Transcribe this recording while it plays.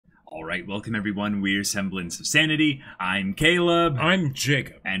Alright, welcome everyone, we're Semblance of Sanity. I'm Caleb. I'm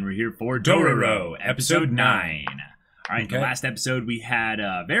Jacob. And we're here for Dororo, episode 9. Alright, Okay. In the last episode we had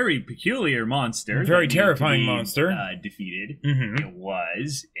a very peculiar monster. Very that needed terrifying to be, monster. Defeated. Mhm. It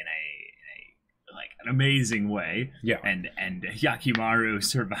was in a an amazing way. Yeah. And Yakimaru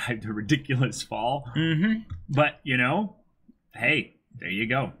survived a ridiculous fall. Mm-hmm. But, you know, hey, there you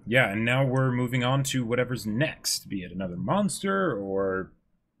go. Yeah, and now we're moving on to whatever's next, be it another monster or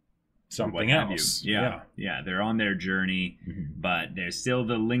something What have else. you. Yeah, they're on their journey, but there's still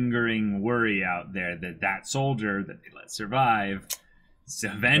the lingering worry out there that soldier that they let survive is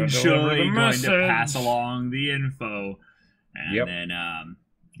eventually going to pass along the info, and then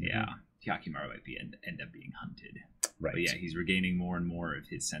Yakimaru might end up being hunted. Right. But yeah, he's regaining more and more of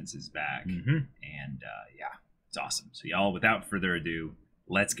his senses back, and it's awesome. So y'all, without further ado,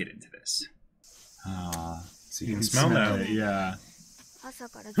 let's get into this. So you can smell that. It, yeah. 朝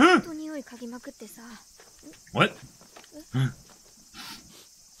からずっと匂い嗅ぎまくってさ。What? いい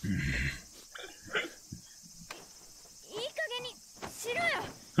加減にしろ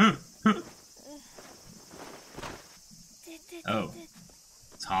よ。Oh,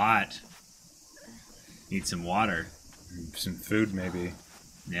 it's hot. Need some water. Some food, maybe.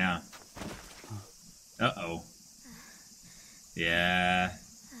 Yeah. Uh-oh. Yeah.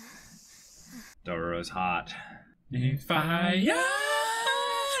 Dororo's hot. Fire!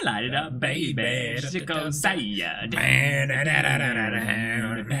 Light it up, baby. Chico Saya.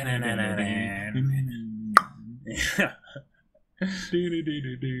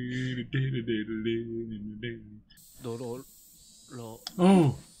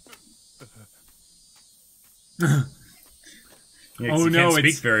 Oh. Oh no,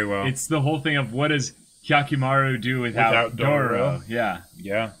 speak very well. It's the whole thing of what does Yakimaru do without Dororo? Yeah.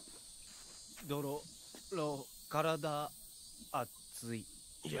 Yeah. Dororo, 体熱い。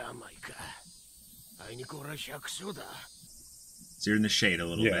病か。あいにく俺は百姓だ。 So you're in the shade a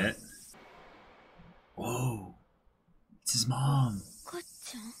little bit. Whoa. It's his mom. お母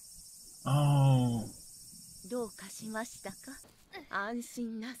ちゃん。 Oh. どうかしましたか。安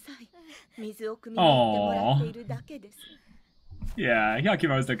心なさい。水を汲みに行ってもらっているだけです。 Yeah,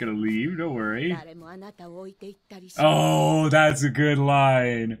 Yakimaru's not gonna leave, don't worry. 誰もあなたを置いていったりし Oh, that's a good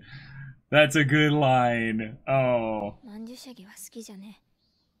line. That's a good line. Oh. まんじゅしゃぎは好きじゃね。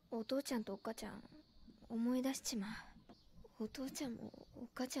お父ちゃんとお母ちゃん思い出しちまう。お父ちゃんもお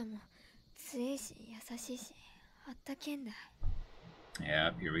母ちゃんも強いし優しいしあったけんだ。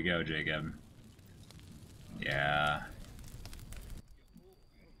 Yep, here we go, Jacob. Yeah.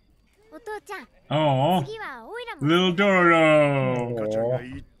 お父ちゃん。 Oh. 次はオイラも。 Little Dororo. 母ちゃんがい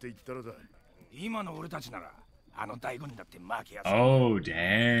いって言ったらだ。今の俺たちならあの大悟にだって負けやすい。 Oh,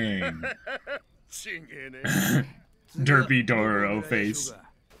 dang. ちげえね。 Derpy Dororo face.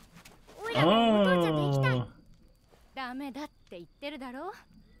 オイラもお父ちゃんと行きたい。 Oh. ダメだって言ってるだろ。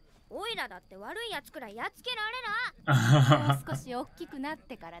オイラだって悪いやつくらいやっつけられな。もう少し大きくなっ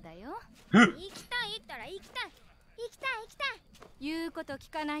てからだよ。行きたいったら行きたい。行きたい行きたい。言うこと聞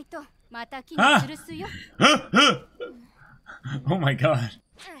かないとまた気にするすよ。 Oh my god.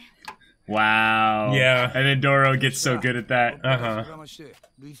 Wow. Yeah. And then Dororo gets so good at that.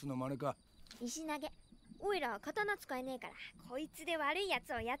 ルイスの真似か。石投げ。オイラは刀使えねえから、こいつで悪いや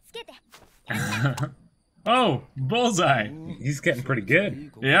つをやっつけて。 Oh, bullseye. He's getting pretty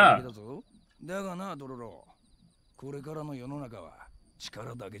good. Yeah. だがな、ドロロ。これからの世の中は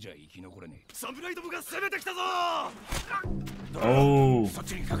力だけじゃ生き残れねえ。サムライどもが攻めてきたぞ。 Oh. そっ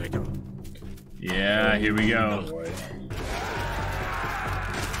ちに隠れてろ。 Yeah, here we go.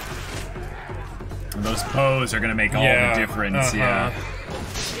 And those pose are gonna make all the difference, yeah.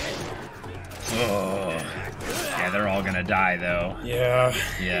 Oh. Yeah, they're all gonna die though. Yeah.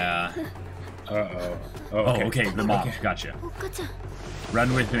 Yeah. Uh-oh. Oh, okay, the mom. Gotcha. お母ちゃん。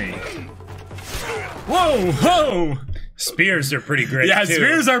 Run with me. Whoa! Whoa! Spears are pretty great, Yeah, too.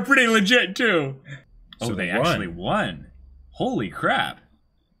 spears are pretty legit too. So Oh, they they won. actually won. Holy crap.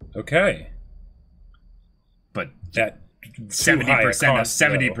 Okay. But That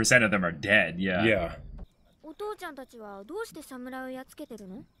 70% of them are dead, yeah. Yeah. お父ちゃんたちはどうして侍をやっつけてる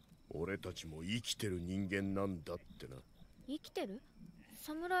の？俺たちも生きてる人間なんだってな。生きてる？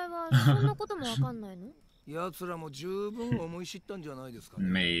侍はそんなこともわかんないの？奴らも十分思い知ったんじゃないですかね。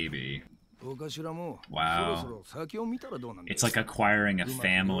 Maybe. お頭も Wow. そろそろ先を見たらどうなんで It's す like か。 acquiring a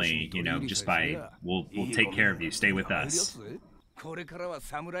family, you know, just by we'll take care of you, stay with us. これからは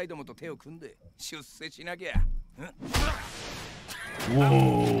侍どもと手を組んで出世しなきゃ。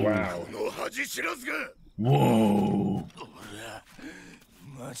 Whoa. Wow. この恥知らずが。 Whoa.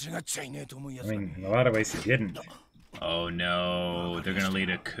 間違っちゃいねえと思いや I す。 mean, in a lot of ways he didn't. Oh no, they're gonna lead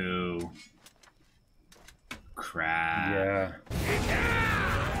a coup. Crap. Yeah.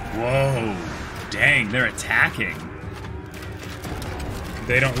 Whoa. Dang, they're attacking.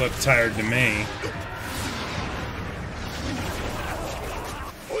 They don't look tired to me.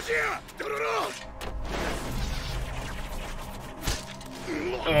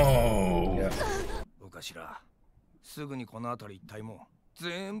 Oh. Yeah. お頭、すぐにこの辺り一帯も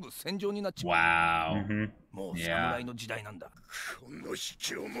全部戦場になっちまう。 Wow. Mm-hmm. もう侍の時代なんだ。この卑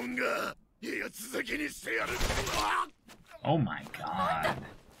怯者がやつだけにしてやる。 Oh my god.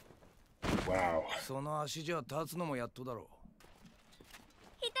 Wow. その足じゃ立つのもやっとだろう。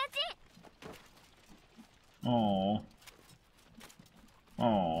 Oh.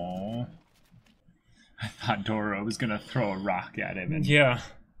 Oh. I thought Dororo was gonna throw a rock at him. And... Yeah.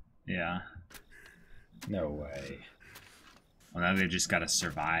 Yeah. No way. Well, now they've just gotta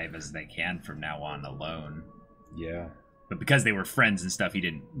survive as they can from now on alone. Yeah. But because they were friends and stuff, he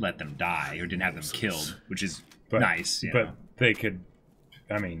didn't let them die or didn't have them killed, which is nice. You but know? they could,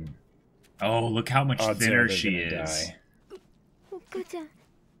 I mean... Oh, look how much odds thinner are they're she gonna is. die. お母ちゃん、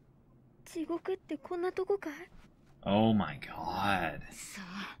地獄ってこんなとこかい？ Oh my god. さ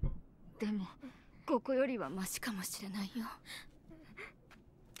あ、でもここよりはマシかもしれないよ。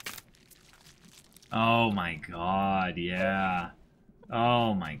 Oh my god, yeah.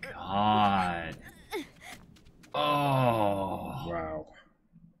 Oh my god. Oh. Wow.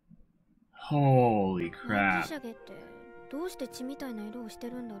 Holy ラン crap. ドシャゲってどうして血みたいな色をして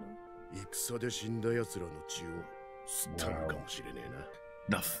るんだろう？戦で死んだ奴らの血を吸ったのかもしれねえな。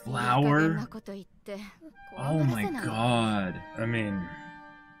 The いい加減 flower? なこと言って怖 Oh がら my せない。 god. I mean...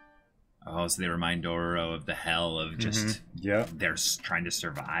 Oh, so they remind Dororo of the hell of just Yeah. they're trying to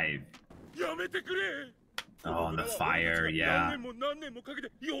survive. やめてくれ。 Oh, and the fire, yeah. 何年も何年もかけて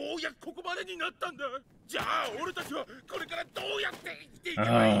ようやくここまでになったんだ。じゃあ俺たちはこれからどうやって生きていけ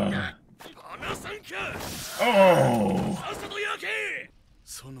ばいいんだ。話さんか。 Oh. さっさと焼け。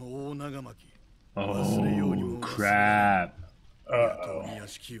その大長巻。 Oh, crap. 鳥屋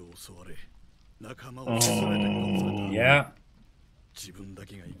敷を襲われ仲間を連れて殺された。 Yeah. 自分だ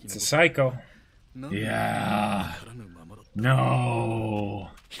けが生き It's a 残っ psycho. た。 Yeah. からぬままだった。 No.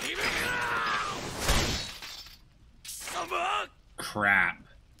 Crap.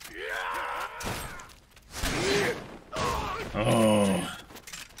 Oh.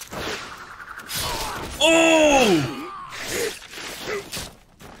 Oh.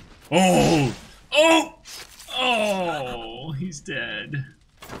 Oh. Oh. Oh. He's dead.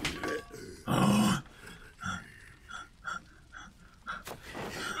 Oh.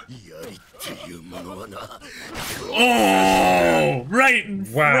 槍っていうものはな。 Oh. Right in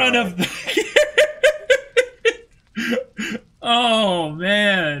front of the. Oh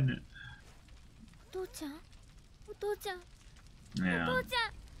man. お父ちゃん、お父ちゃん、 Yeah. お父ちゃ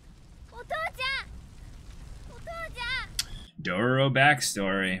ん、お父ちゃん、お父ちゃん。 Dororo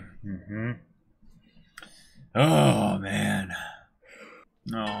backstory. Mm-hmm. Oh man.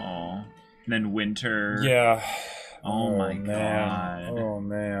 Oh. Then winter. Yeah. Oh, my man. god. Oh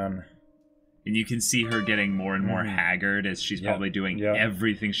man. And you can see her getting more and more haggard as she's Yep, probably doing yep.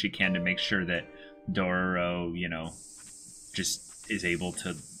 everything she can to make sure that Dororo, you know, just is able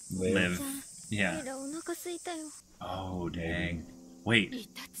to live. Yeah. お腹空いたよ。 Oh, dang. Wait. イ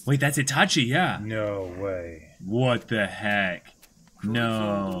タチ Wait, that's Itachi, yeah. No way. What the heck?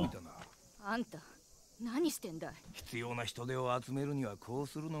 No. あんた何してんだい？必要な人手を集めるにはこう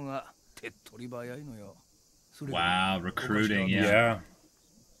するのが手っ取り早いのよ。それで Wow, recruiting, yeah. Yeah.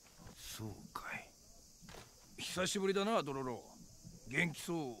 そうかい。久しぶりだな、ドロロ。元気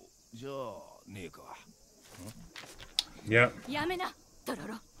そうじゃあねえか。 Yep. やめな、ドロ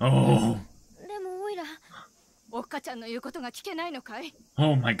ロ。 Oh. でもオイラ、おっかちゃんの言うことが聞けないのかい？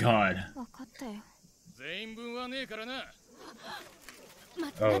 Oh my god. わかったよ。全員分はねえからな。待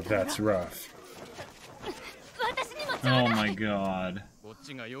って Oh, な、ドロロ。 that's rough. 私にもちょうだい。 Oh my god. こっ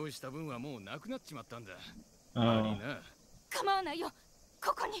ちが用意した分はもうなくなっちまったんだ。 Oh. な。構わないよ。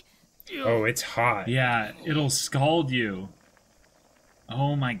ここに。 Oh, it's hot. Yeah, it'll scald you.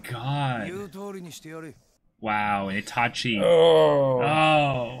 Oh my god. 言う通りにしてやれ。 Wow, and Itachi. Oh.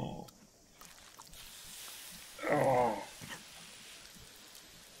 Oh. Oh.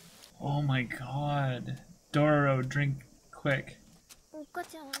 Oh my god. Dororo, drink quick. お母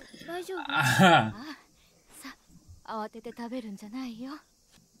ちゃんは大丈夫？ Ah. さあ、慌てて食べるんじゃないよ。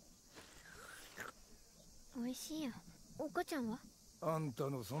美味しいよ。お母ちゃんは？あんた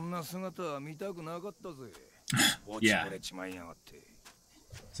のそんな姿は見たくなかったぜ。落ちこれちまいやがって。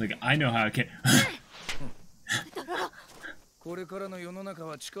 It's like, I know how I can. これからの世の中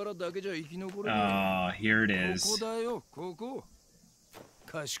は力だけじゃ生き残れない。Oh, here it こ is. こだよ、ここ。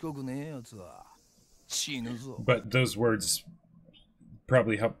賢くねえやつは死ぬぞ。 But those words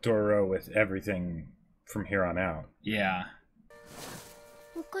probably helped Dororo with everything from here on out. Yeah.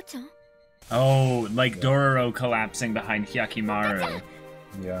 お母ちゃん Oh, like Dororo collapsing behind Hyakimaru.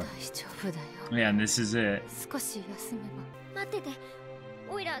 Yeah. 大丈夫だよ Yeah, and this is it. 少し休めば待ってて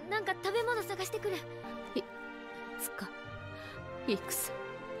おいらなんか食べ物探してくるいつか戦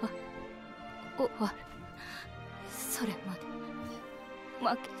は終わるそれまで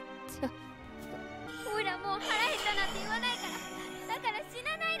負けちゃおいらもう腹減ったなんて言わないからだから死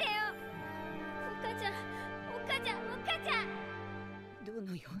なないでよお母ちゃんお母ちゃんお母ちゃんど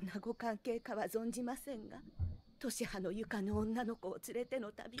のようなご関係かは存じませんが、年派の床の女の子を連れて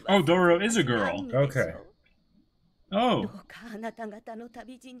の旅は Oh, Dororo is a girl. Okay. ど Oh. うかあなた方の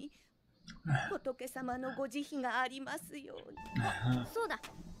旅路に仏様のご慈悲がありますように。そうだ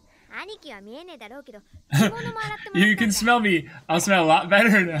兄貴は見えねえだろうけど着物も洗ってもらったんだ You can smell me. I'll smell a lot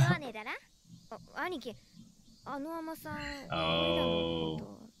better 思 now. わねえだな兄貴あの甘さん Oh.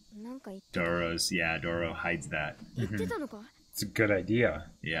 なんか言ってた Dororo's, yeah, Dororo hides that. 言ってたのか It's a good idea.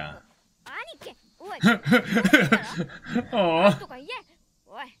 Yeah. 兄貴おい Oh. とか言え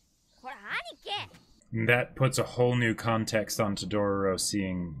おいほら兄貴 That puts a whole new context onto Dororo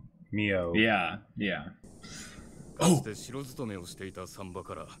seeing Mio. Yeah, yeah. かつて城勤めをしていた産婆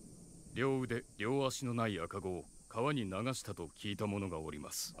から両腕両足のない赤子を川に流したと聞いた者がおりま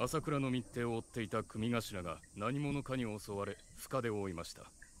す。朝倉の密偵を追っていた組頭が何者かに襲われ深手を負いました。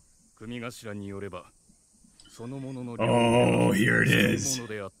組頭によればそのものの両腕 Oh, here it は is. も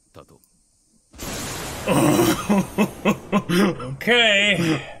のであったと。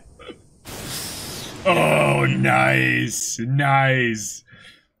 Okay. Oh, nice. Nice.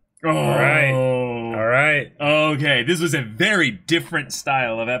 Oh. right. All right. Okay, this was a very different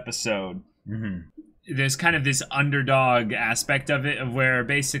style of episode. Mm-hmm. There's kind of this underdog aspect of it, of where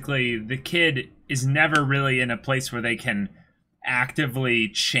basically the kid is never really in a place where they can actively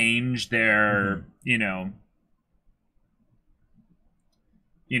change their,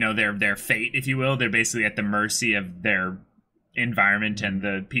 their fate, if you will. They're basically at the mercy of their environment and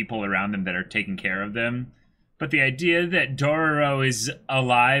the people around them that are taking care of them. But the idea that Dororo is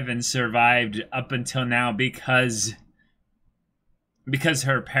alive and survived up until now because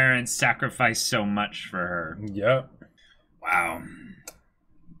her parents sacrificed so much for her. Yep. Wow.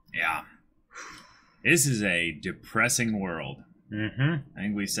 Yeah. This is a depressing world. Mm-hmm. I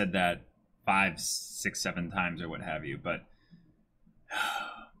think we said that 5, 6, 7 times or what have you, but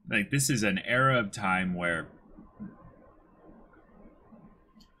like this is an era of time where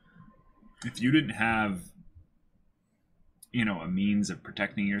if you didn't have a means of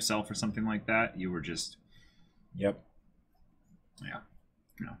protecting yourself or something like that, you were just Yep.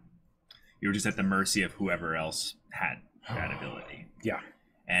 you were just at the mercy of whoever else had that ability. Yeah.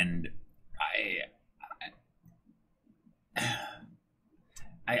 And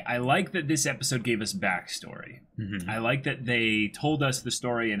I like that this episode gave us backstory. Mm-hmm. I like that they told us the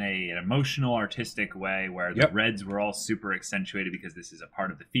story in an emotional, artistic way where the Reds were all super accentuated because this is a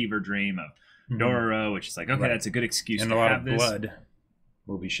part of the fever dream of Dororo, which is like, okay, that's a good excuse and to a lot have of this. blood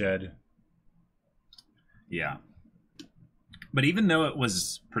will be shed. Yeah. But even though it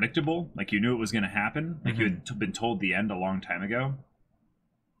was predictable, like you knew it was going to happen, like you had been told the end a long time ago.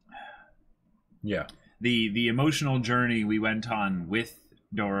 Yeah. The emotional journey we went on with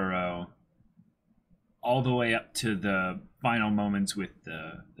Dororo all the way up to the final moments with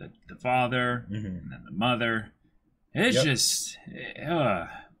the father and then the mother. It's just it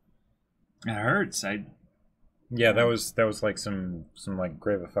hurts. Yeah, that was like some like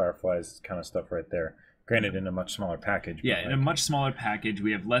Grave of Fireflies kind of stuff right there. Granted, in a much smaller package. Yeah, but in a much smaller package,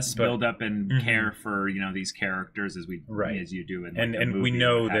 we have less build up and care for these characters as you do in and movie we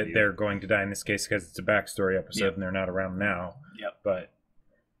know that you. they're going to die in this case because it's a backstory episode and they're not around now. Yep. But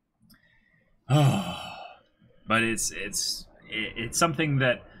but it's something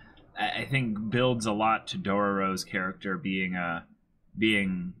that I think builds a lot to Dororo's character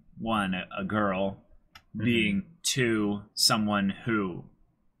being one, a girl, being two, someone who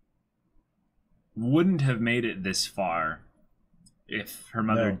wouldn't have made it this far if her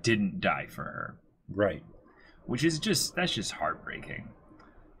mother didn't die for her. Right. Which is that's just heartbreaking.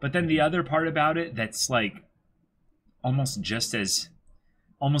 But then the other part about it that's like almost just as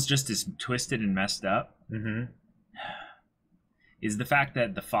twisted and messed up is the fact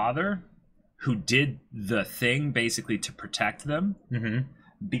that the father who did the thing basically to protect them,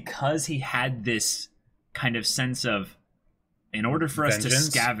 because he had this kind of sense of, in order for us to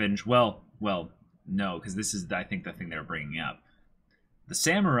scavenge, well, no, because this is, I think, the thing they're bringing up. The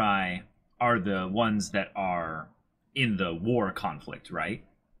samurai are the ones that are in the war conflict, right?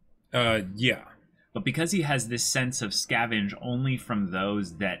 Yeah. But because he has this sense of scavenge only from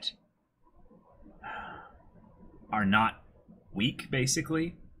those that are not weak,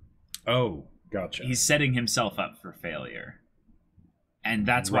 basically. Oh, gotcha. He's setting himself up for failure. And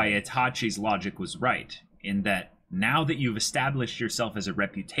that's why Itachi's logic was right, in that now that you've established yourself as a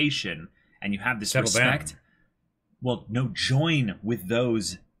reputation and you have this respect, well, no, join with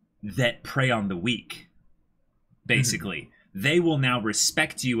those that prey on the weak, basically. They will now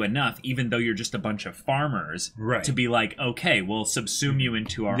respect you enough, even though you're just a bunch of farmers, to be like, okay, we'll subsume you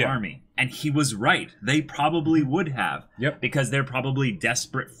into our army. And he was right. They probably would have. Yep. Because they're probably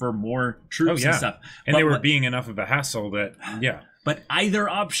desperate for more troops and stuff. And they were being enough of a hassle that, But either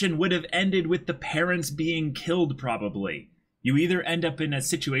option would have ended with the parents being killed, probably. You either end up in a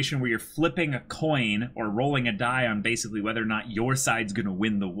situation where you're flipping a coin or rolling a die on basically whether or not your side's going to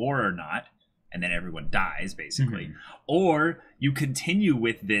win the war or not, and then everyone dies, basically. Or you continue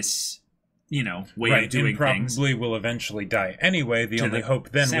with this, you know, way of doing things. Probably will eventually die anyway. The only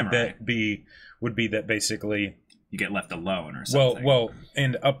hope then would be that basically you get left alone or something. Well,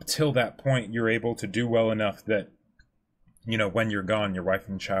 and up till that point, you're able to do well enough that, you know, when you're gone, your wife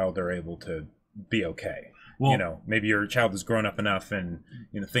and child are able to be okay. Well, you know, maybe your child is grown up enough and,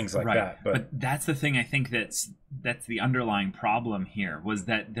 you know, things like that. But that's the thing I think that's the underlying problem here, was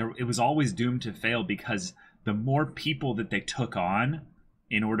that it was always doomed to fail because the more people that they took on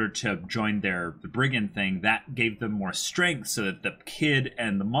in order to join the brigand thing, that gave them more strength so that the kid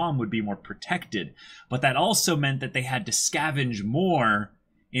and the mom would be more protected. But that also meant that they had to scavenge more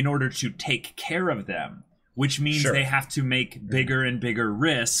in order to take care of them, which means they have to make bigger and bigger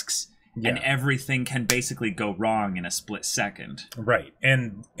risks. And everything can basically go wrong in a split second. Right.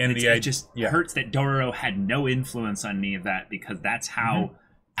 And it just hurts that Dororo had no influence on any of that, because that's how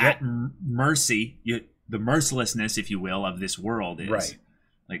at mercy, the mercilessness, if you will, of this world is. Right.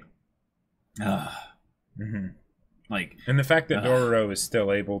 Like, like, and the fact that Dororo is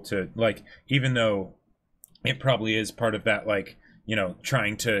still able to, like, even though it probably is part of that, like, you know,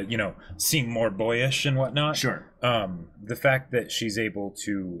 trying to, you know, seem more boyish and whatnot. Sure. The fact that she's able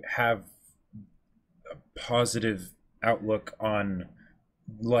to have a positive outlook on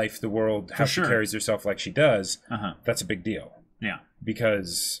life, the world, how she carries herself like she does, that's a big deal. Yeah.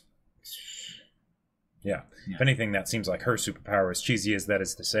 Because, if anything, that seems like her superpower, as cheesy as that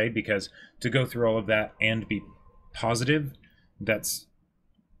is to say, because to go through all of that and be positive, that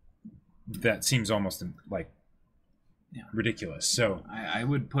seems almost like ridiculous. So I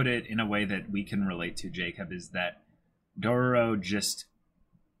would put it in a way that we can relate to, Jacob, is that Dororo just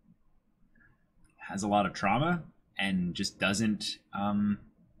has a lot of trauma and just doesn't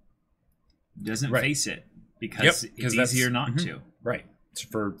face it because it's easier not to. Right.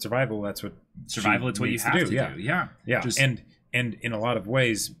 For survival, that's what it's what you have to do. Yeah. Just, and in a lot of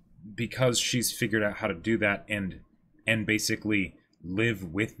ways, because she's figured out how to do that and basically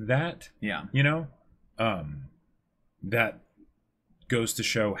live with that. Yeah. You know, that goes to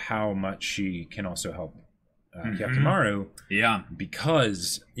show how much she can also help Hyakimaru. Yeah.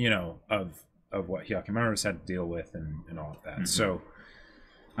 Because, you know, of what Hyakimaru's had to deal with and all of that. So,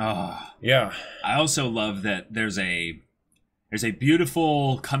 yeah. I also love that there's a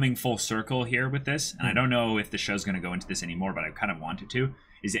beautiful coming full circle here with this, and I don't know if the show's going to go into this anymore, but I kind of wanted to,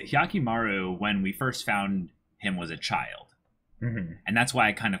 is that Hyakimaru, when we first found him, was a child. And that's why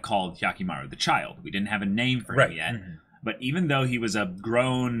I kind of called Hyakimaru the child. We didn't have a name for him yet. But even though he was a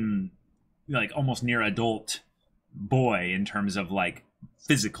grown, like almost near adult boy in terms of like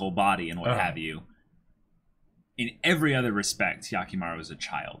physical body and what have you, in every other respect, Hyakimaru was a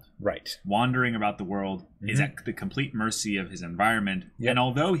child. Right. Wandering about the world, is at the complete mercy of his environment. And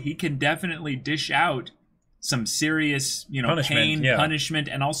although he can definitely dish out some serious, you know, punishment, punishment,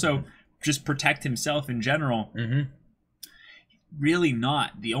 and also just protect himself in general, really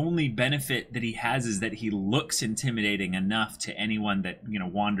not. The only benefit that he has is that he looks intimidating enough to anyone that, you know,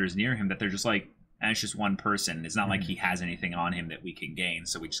 wanders near him, that they're just like, it's just one person. It's not like he has anything on him that we can gain,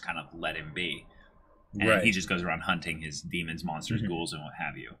 so we just kind of let him be. And he just goes around hunting his demons, monsters, ghouls, and what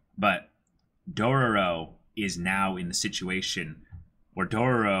have you. But Dororo is now in the situation where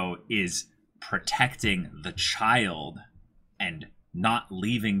Dororo is protecting the child and not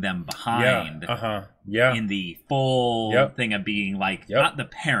leaving them behind in the full thing of being like, not the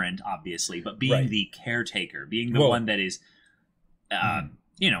parent, obviously, but being the caretaker, being the one that is,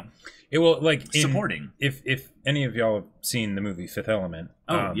 you know, it will, like, supporting. If any of y'all have seen the movie Fifth Element,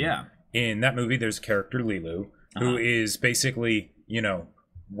 in that movie there's a character, Lilu, who is basically, you know,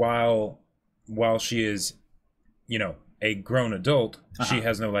 while while she is, you know, a grown adult, she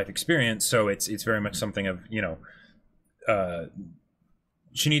has no life experience, so it's very much something of, you know,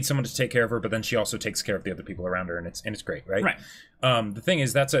 she needs someone to take care of her, but then she also takes care of the other people around her, and it's great, right? Right. The thing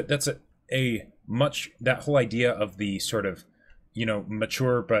is, that's a much, that whole idea of the sort of, you know,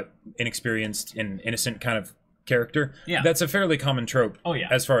 mature but inexperienced and innocent kind of character. Yeah. That's a fairly common trope. Oh, yeah.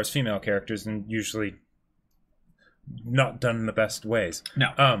 As far as female characters, and usually not done in the best ways. No.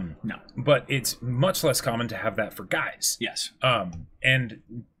 No. But it's much less common to have that for guys. Yes. And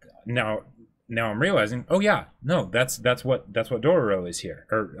now I'm realizing, oh yeah, no, that's what Dororo is here,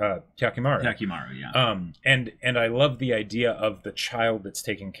 or Hyakimaru. Hyakimaru, yeah. And I love the idea of the child that's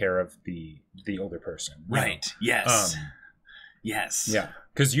taking care of the older person. Right. Know? Yes. Yes. Yeah.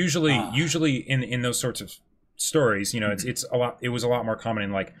 Because usually in those sorts of stories, you know, it was a lot more common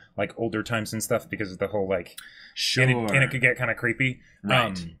in like older times and stuff, because of the whole like, sure, and it could get kind of creepy.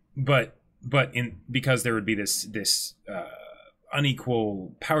 Right. But because there would be this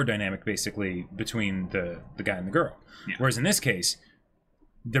unequal power dynamic basically between the guy and the girl. Yeah. Whereas in this case,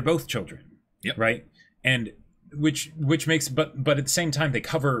 they're both children. Yep. Right? And which makes, but at the same time they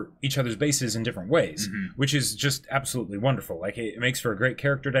cover each other's bases in different ways, which is just absolutely wonderful. Like it makes for a great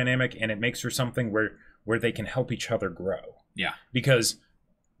character dynamic, and it makes for something where they can help each other grow. Yeah. Because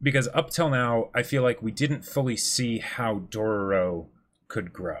up till now, I feel like we didn't fully see how Dororo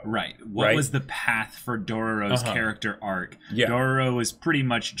could grow. Right. What was the path for Dororo's character arc? Yeah. Dororo was pretty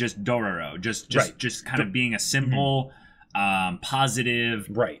much just Dororo, just kind of being a simple, positive,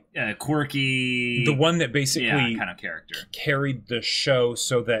 quirky, the one that basically kind of character carried the show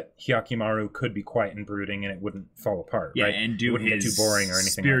so that Hyakimaru could be quiet and brooding and it wouldn't fall apart. Yeah, right? and do wouldn't his get too boring or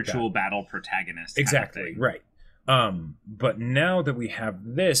anything spiritual like that. battle protagonist. Exactly. Kind of thing. Right. But now that we have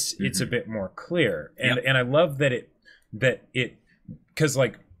this, it's a bit more clear, and I love that it because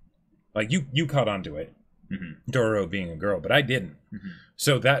like you caught onto it, Dororo being a girl, but I didn't.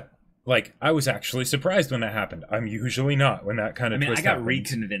 So that, like, I was actually surprised when that happened. I'm usually not when that kind of twist I got happens.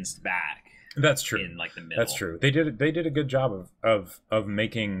 reconvinced back. That's true. In like the middle. That's true. They did a good job of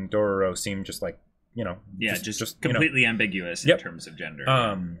making Dororo seem just like, you know, just completely ambiguous in terms of gender.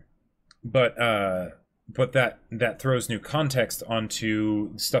 But that throws new context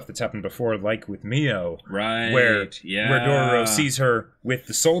onto stuff that's happened before, like with Mio, right? Where Dororo sees her with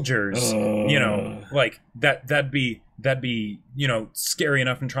the soldiers, you know, like that'd be you know, scary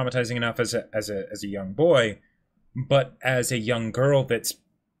enough and traumatizing enough as a young boy, but as a young girl that's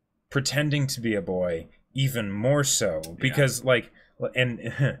pretending to be a boy, even more so, because like,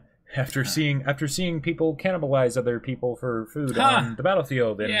 and after seeing people cannibalize other people for food on the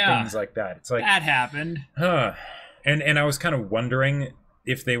battlefield and things like that, it's like that happened. And I was kind of wondering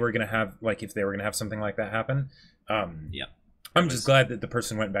if they were gonna have something like that happen. I'm just glad that the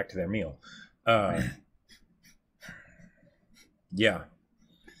person went back to their meal. Yeah.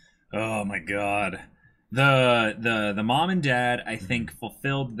 Oh my god. The mom and dad, I think,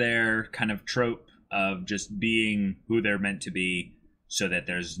 fulfilled their kind of trope of just being who they're meant to be, so that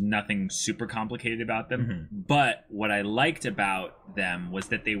there's nothing super complicated about them. But what I liked about them was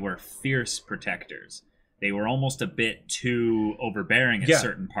that they were fierce protectors. They were almost a bit too overbearing at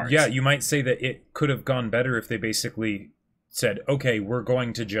certain parts. Yeah, you might say that it could have gone better if they basically said, okay, we're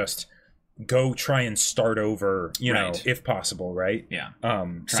going to just go try and start over, you know, if possible, right? Yeah.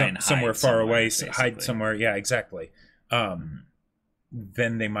 Try and somewhere far away, hide somewhere. Yeah, exactly.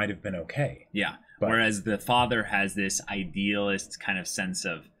 Then they might have been okay. Yeah. Whereas the father has this idealist kind of sense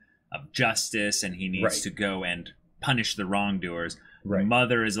of justice, and he needs to go and punish the wrongdoers. Right.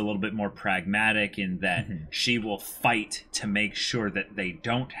 Mother is a little bit more pragmatic in that she will fight to make sure that they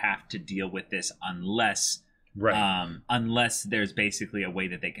don't have to deal with this unless there's basically a way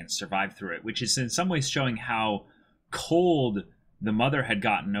that they can survive through it, which is in some ways showing how cold the mother had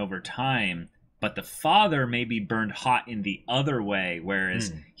gotten over time. But the father maybe burned hot in the other way,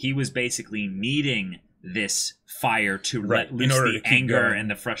 whereas he was basically needing this fire to let loose the anger and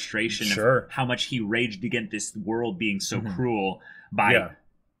the frustration of how much he raged against this world being so cruel by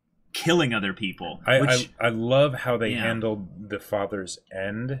killing other people. I love how they handled the father's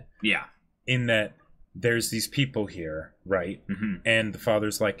end. Yeah. In that there's these people here, right? And the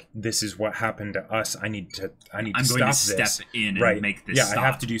father's like, this is what happened to us. I need to stop this. Step in and make this stop. I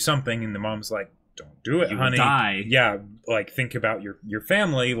have to do something. And the mom's like, don't do it, you honey. Will die. Yeah, like, think about your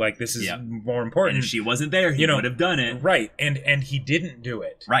family. Like, this is more important. And if she wasn't there, he would have done it. Right. And he didn't do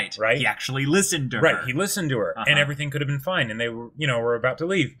it. Right. He actually listened to her. Right. He listened to her, and everything could have been fine. And they were about to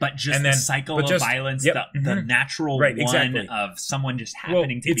leave. But just the cycle of violence, the natural one of someone just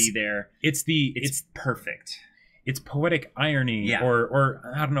happening to be there. It's perfect. it's poetic irony, Yeah. or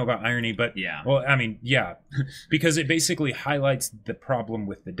I don't know about irony, but Yeah. well, I mean, yeah, because it basically highlights the problem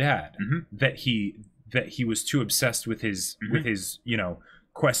with the dad, that he was too obsessed with his you know,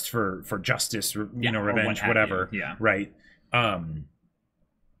 quest for justice, or, you know, revenge, whatever, Yeah. right?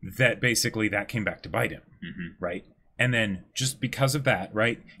 That basically that came back to bite him, right? And then just because of that,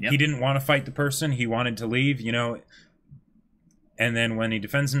 right? Yep. He didn't want to fight the person. He wanted to leave, you know. And then when he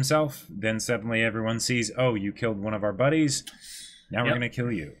defends himself, then suddenly everyone sees, oh, you killed one of our buddies. Now we're going to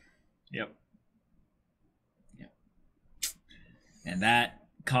kill you. Yep. And that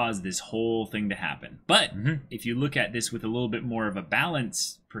caused this whole thing to happen. But if you look at this with a little bit more of a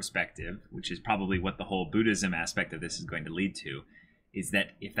balance perspective, which is probably what the whole Buddhism aspect of this is going to lead to, is that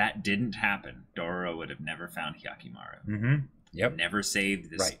if that didn't happen, Dororo would have never found Hyakimaru. Yep. Never saved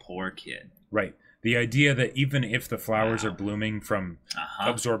this poor kid. Right. The idea that even if the flowers are blooming from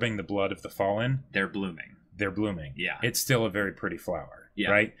absorbing the blood of the fallen, they're blooming. Yeah. It's still a very pretty flower.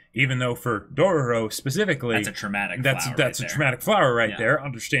 Yeah. Right? Even though for Dororo specifically, that's a traumatic flower. That's a traumatic flower right Yeah. there,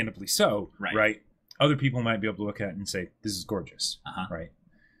 understandably so. Right. Right? Other people might be able to look at it and say, this is gorgeous. Right?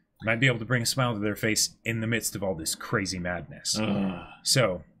 Might be able to bring a smile to their face in the midst of all this crazy madness.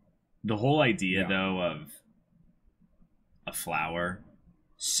 So the whole idea though of a flower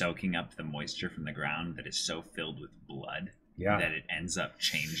soaking up the moisture from the ground that is so filled with blood that it ends up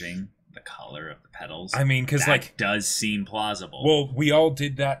changing the color of the petals. I mean, because like does seem plausible. Well, we all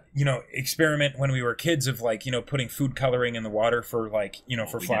did that, you know, experiment when we were kids of like, you know, putting food coloring in the water for like, you know,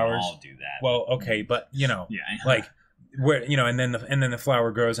 for flowers. We all do that. Well, okay, but you know, like where, you know, and then the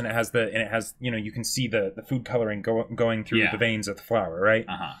flower grows and it has you know, you can see the food coloring going through the veins of the flower, right?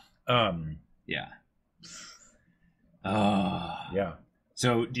 Yeah. Yeah.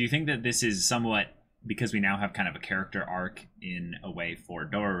 So do you think that this is somewhat, because we now have kind of a character arc in a way for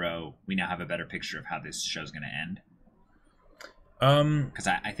Dororo, we now have a better picture of how this show's going to end? Because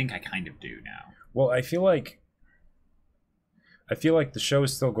I think I kind of do now. Well, I feel like the show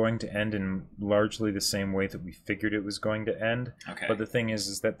is still going to end in largely the same way that we figured it was going to end. Okay. But the thing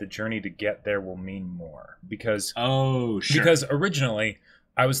is that the journey to get there will mean more. Because sure. Because originally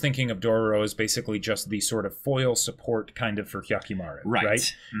I was thinking of Dororo as basically just the sort of foil support kind of for Hyakimaru,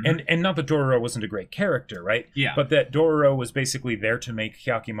 right? And not that Dororo wasn't a great character, right? Yeah. But that Dororo was basically there to make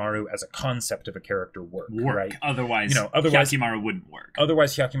Hyakimaru as a concept of a character work. Right? Otherwise Hyakimaru wouldn't work.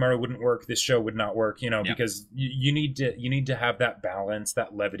 Otherwise Hyakimaru wouldn't work. This show would not work, you know, because you need to have that balance,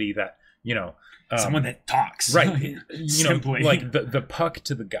 that levity, that, you know, someone that talks, right? You know, like the puck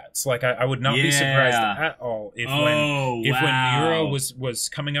to the guts. Like I would not be surprised at all if when Miura was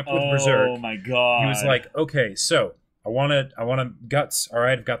coming up with Berserk, oh my god, he was like, okay, so I want guts. All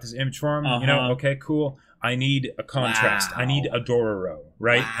right, I've got this image for him. You know, okay, cool. I need a contrast. I need a Dororo,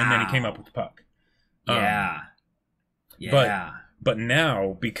 right? And then he came up with puck. But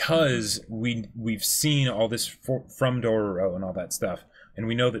now, because we've seen all this from Dororo and all that stuff, and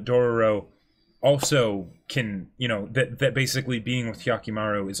we know that Dororo also can, you know, that basically being with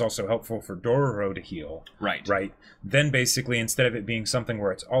Hyakimaru is also helpful for Dororo to heal. Right. Then basically, instead of it being something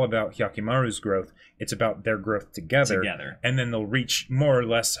where it's all about Hyakimaru's growth, it's about their growth together. And then they'll reach more or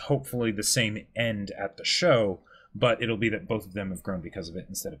less, hopefully, the same end at the show, but it'll be that both of them have grown because of it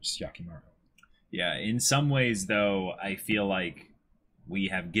instead of just Hyakimaru. Yeah, in some ways, though, I feel like we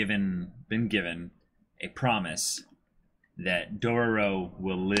have been given a promise that Dororo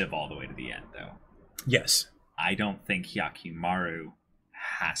will live all the way to the end, though. Yes. I don't think Hyakimaru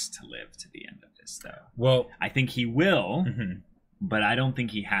has to live to the end of this, though. Well, I think he will, but I don't think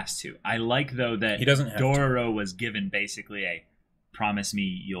he has to. I like, though, that he doesn't have Dororo was given basically a promise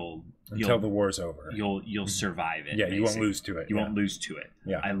me you'll until the war's over. You'll survive it. Yeah, basically. You won't lose to it. You won't lose to it.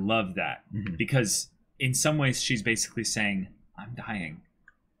 Yeah. I love that because in some ways she's basically saying, I'm dying.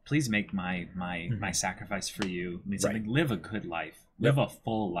 Please make my sacrifice for you mean something. Live a good life. Live a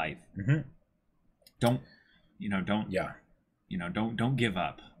full life. Don't give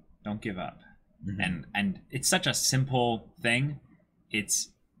up. Don't give up. And it's such a simple thing. It's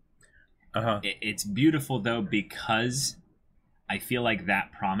beautiful though, because I feel like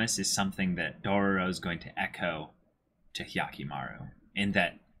that promise is something that Dororo is going to echo to Hyakimaru, in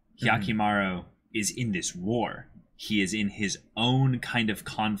that Hyakimaru is in this war. He is in his own kind of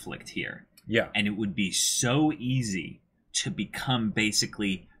conflict here. Yeah. And it would be so easy to become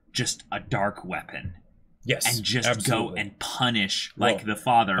basically just a dark weapon. Yes. And just go and punish, like the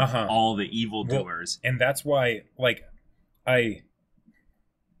father, all the evildoers. And that's why, like, I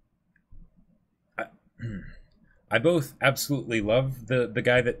both absolutely love the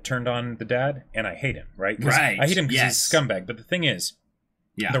guy that turned on the dad, and I hate him, right? Right. I hate him because he's a scumbag. But the thing is,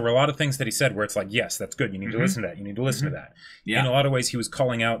 Yeah. There were a lot of things that he said where it's like, yes, that's good. You need to listen to that. You need to listen to that. Yeah. In a lot of ways, he was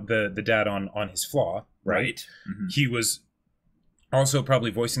calling out the dad on his flaw, right? He was also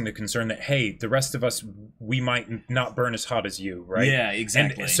probably voicing the concern that, hey, the rest of us, we might not burn as hot as you, right? Yeah,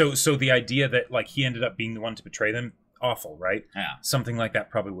 exactly. And so the idea that like he ended up being the one to betray them, awful, right? Yeah. Something like that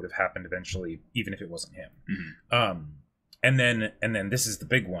probably would have happened eventually, even if it wasn't him. And then this is the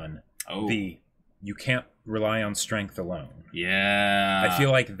big one. You can't rely on strength alone. Yeah. I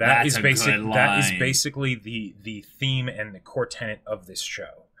feel like that is basically the theme and the core tenet of this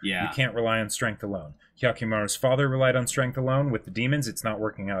show. Yeah. You can't rely on strength alone. Hyakimaru's father relied on strength alone. With the demons, it's not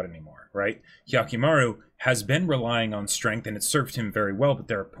working out anymore, right? Hyakimaru has been relying on strength, and it served him very well, but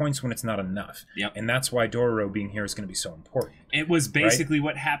there are points when it's not enough. Yep. And that's why Dororo being here is going to be so important. It was basically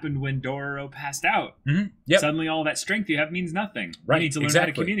what happened when Dororo passed out. Yep. Suddenly all that strength you have means nothing. Right, You need to learn how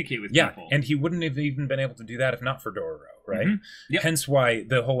to communicate with people. And he wouldn't have even been able to do that if not for Dororo, right? Yep. Hence why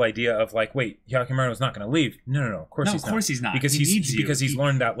the whole idea of like, wait, Hyakimaru's not going to leave. No, of course he's not. Because he's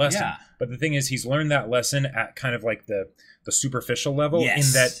learned that lesson. Yeah. But the thing is, he's learned that lesson at kind of like the superficial level,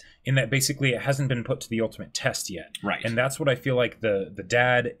 in that basically it hasn't been put to the ultimate test yet. Right. And that's what I feel like the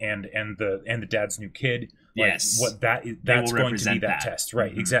dad and the dad's new kid, like what that's going to be that test.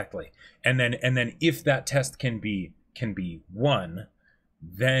 Right, exactly. And then if that test can be won,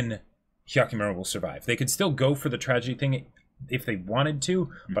 then Hyakimaru will survive. They could still go for the tragedy thing if they wanted to,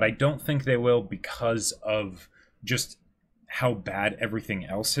 but I don't think they will because of just how bad everything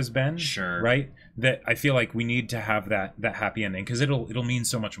else has been. Sure. Right? That I feel like we need to have that happy ending because it'll mean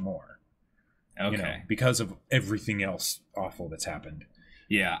so much more. Okay. Because of everything else awful that's happened.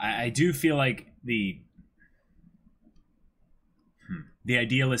 Yeah, I do feel like the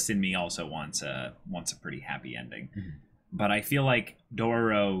idealist in me also wants a pretty happy ending. But I feel like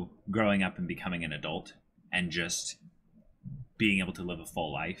Dororo growing up and becoming an adult and just being able to live a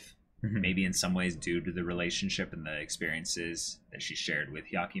full life, maybe in some ways due to the relationship and the experiences that she shared with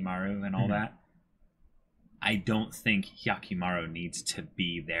Hyakimaru and all that, I don't think Hyakimaru needs to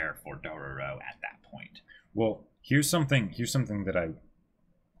be there for Dororo at that point. Well, here's something that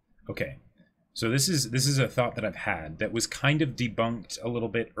okay. So this is a thought that I've had that was kind of debunked a little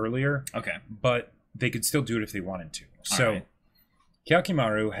bit earlier. Okay. But they could still do it if they wanted to. All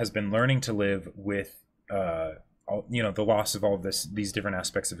Hyakimaru has been learning to live with the loss of all of these different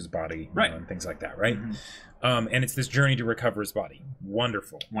aspects of his body, right, and things like that, right? And it's this journey to recover his body.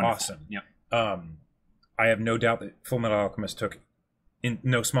 Wonderful. Awesome. Yep. I have no doubt that Fullmetal Alchemist took in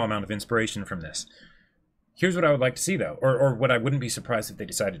no small amount of inspiration from this. Here's what I would like to see, though, or what I wouldn't be surprised if they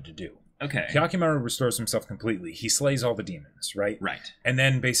decided to do. Okay. Hyakimaru restores himself completely. He slays all the demons, right? Right. And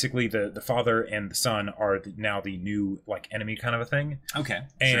then basically the father and the son are now the new like enemy kind of a thing. Okay.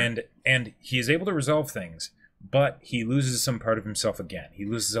 And he is able to resolve things, but he loses some part of himself again. He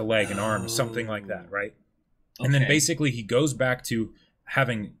loses a leg, an arm, something like that, right? Okay. And then basically he goes back to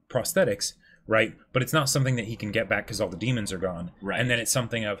having prosthetics, right? But it's not something that he can get back because all the demons are gone. Right. And then it's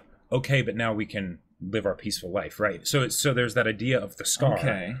something of, okay, but now we can live our peaceful life, right? So there's that idea of the scar,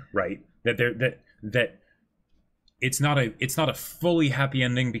 right? That it's not a fully happy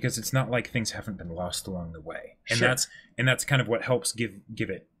ending because it's not like things haven't been lost along the way, and that's kind of what helps give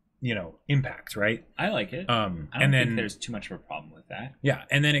it impact, right? I like it. I don't think there's too much of a problem with that. Yeah,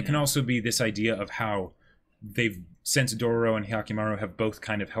 and then it can also be this idea of how since Dororo and Hyakimaru have both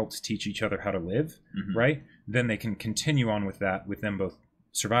kind of helped teach each other how to live, right? Then they can continue on with that, with them both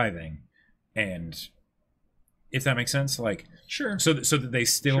surviving, and if that makes sense, like so that they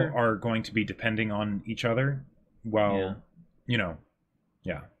still are going to be depending on each other, while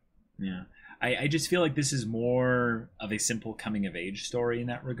I just feel like this is more of a simple coming of age story in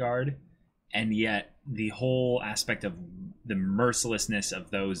that regard, and yet the whole aspect of the mercilessness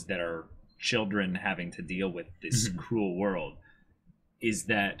of those that are children having to deal with this cruel world is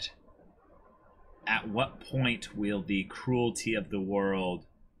that at what point will the cruelty of the world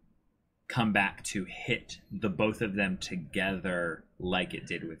come back to hit the both of them together like it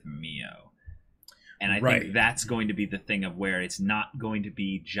did with Mio? And I think that's going to be the thing of where it's not going to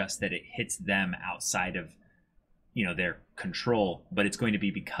be just that it hits them outside of their control, but it's going to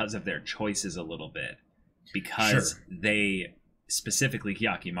be because of their choices a little bit, because they, specifically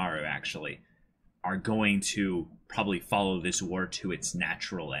Hyakimaru actually, are going to probably follow this war to its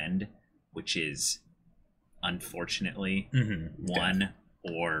natural end, which is unfortunately one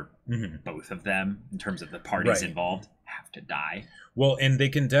or both of them, in terms of the parties involved, have to die. Well, and they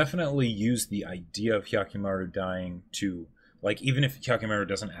can definitely use the idea of Hyakimaru dying to, like, even if Hyakimaru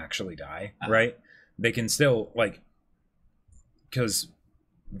doesn't actually die, right? They can still, like, because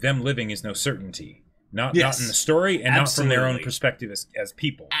them living is no certainty. not in the story, and not from their own perspective as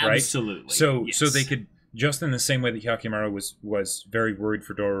people, right? Absolutely. So they could, just in the same way that Hyakimaru was very worried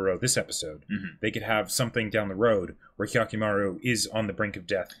for Dororo this episode, they could have something down the road where Hyakimaru is on the brink of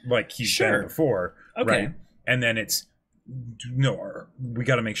death, like he's been before, right? And then it's, no, we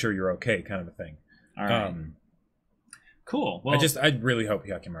got to make sure you're okay, kind of a thing. All right. Cool. Well, I really hope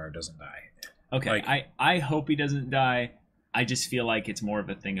Hyakimaru doesn't die. Okay, I hope he doesn't die. I just feel like it's more of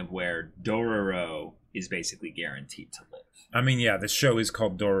a thing of where Dororo is basically guaranteed to live. I mean, yeah, this show is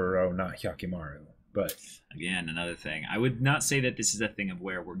called Dororo, not Hyakimaru. But again, another thing. I would not say that this is a thing of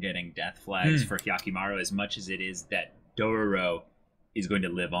where we're getting death flags for Hyakimaru as much as it is that Dororo is going to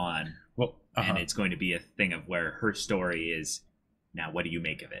live on. Well, and it's going to be a thing of where her story is, now what do you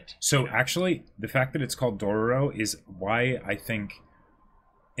make of it? So actually, the fact that it's called Dororo is why I think,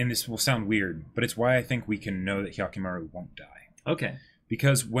 and this will sound weird, but it's why I think we can know that Hyakimaru won't die. Okay.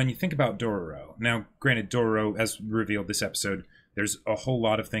 Because when you think about Dororo, now granted, Dororo, as revealed this episode, there's a whole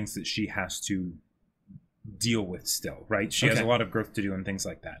lot of things that she has to deal with still, right? She has a lot of growth to do and things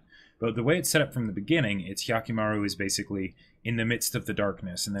like that. But the way it's set up from the beginning, it's Hyakimaru is basically in the midst of the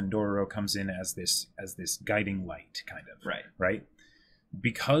darkness, and then Dororo comes in as this guiding light, kind of. Right?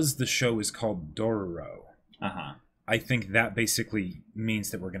 Because the show is called Dororo, I think that basically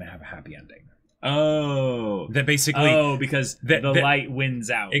means that we're going to have a happy ending. Oh, that basically. Because the light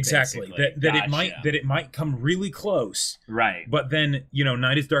wins out. Exactly. That it might come really close. Right. But then,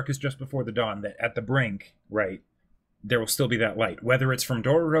 night is darkest just before the dawn. That at the brink, right, there will still be that light. Whether it's from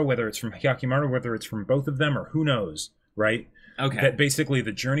Dororo, whether it's from Hyakimaru, whether it's from both of them, or who knows, right? Okay. That basically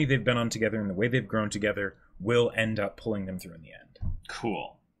the journey they've been on together and the way they've grown together will end up pulling them through in the end.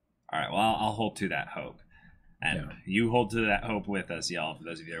 Cool. All right. Well, I'll hold to that hope. And you hold to that hope with us, y'all. For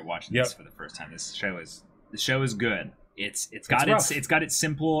those of you that are watching this for the first time, the show is good. It's got its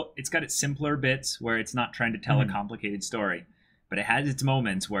simpler bits where it's not trying to tell a complicated story, but it has its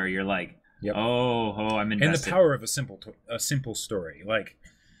moments where you're like, oh, I'm invested. And the power of a simple story,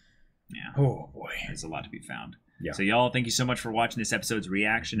 oh boy, there's a lot to be found. Yeah. So y'all, thank you so much for watching this episode's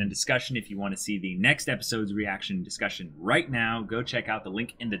reaction and discussion. If you want to see the next episode's reaction and discussion right now, go check out the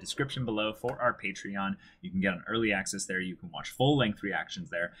link in the description below for our Patreon. You can get on early access there. You can watch full-length reactions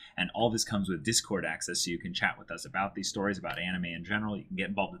there. And all this comes with Discord access, so you can chat with us about these stories, about anime in general. You can get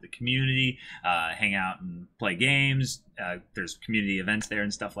involved with the community, hang out and play games. There's community events there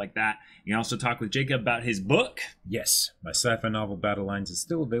and stuff like that. You can also talk with Jacob about his book. Yes, my sci-fi novel Battle Lines is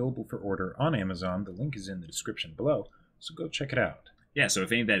still available for order on Amazon. The link is in the description below, so go check it out. Yeah, so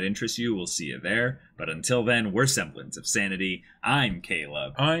if any of that interests you, we'll see you there. But until then, we're Semblance of Sanity. I'm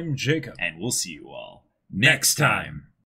Caleb. I'm Jacob. And we'll see you all next time.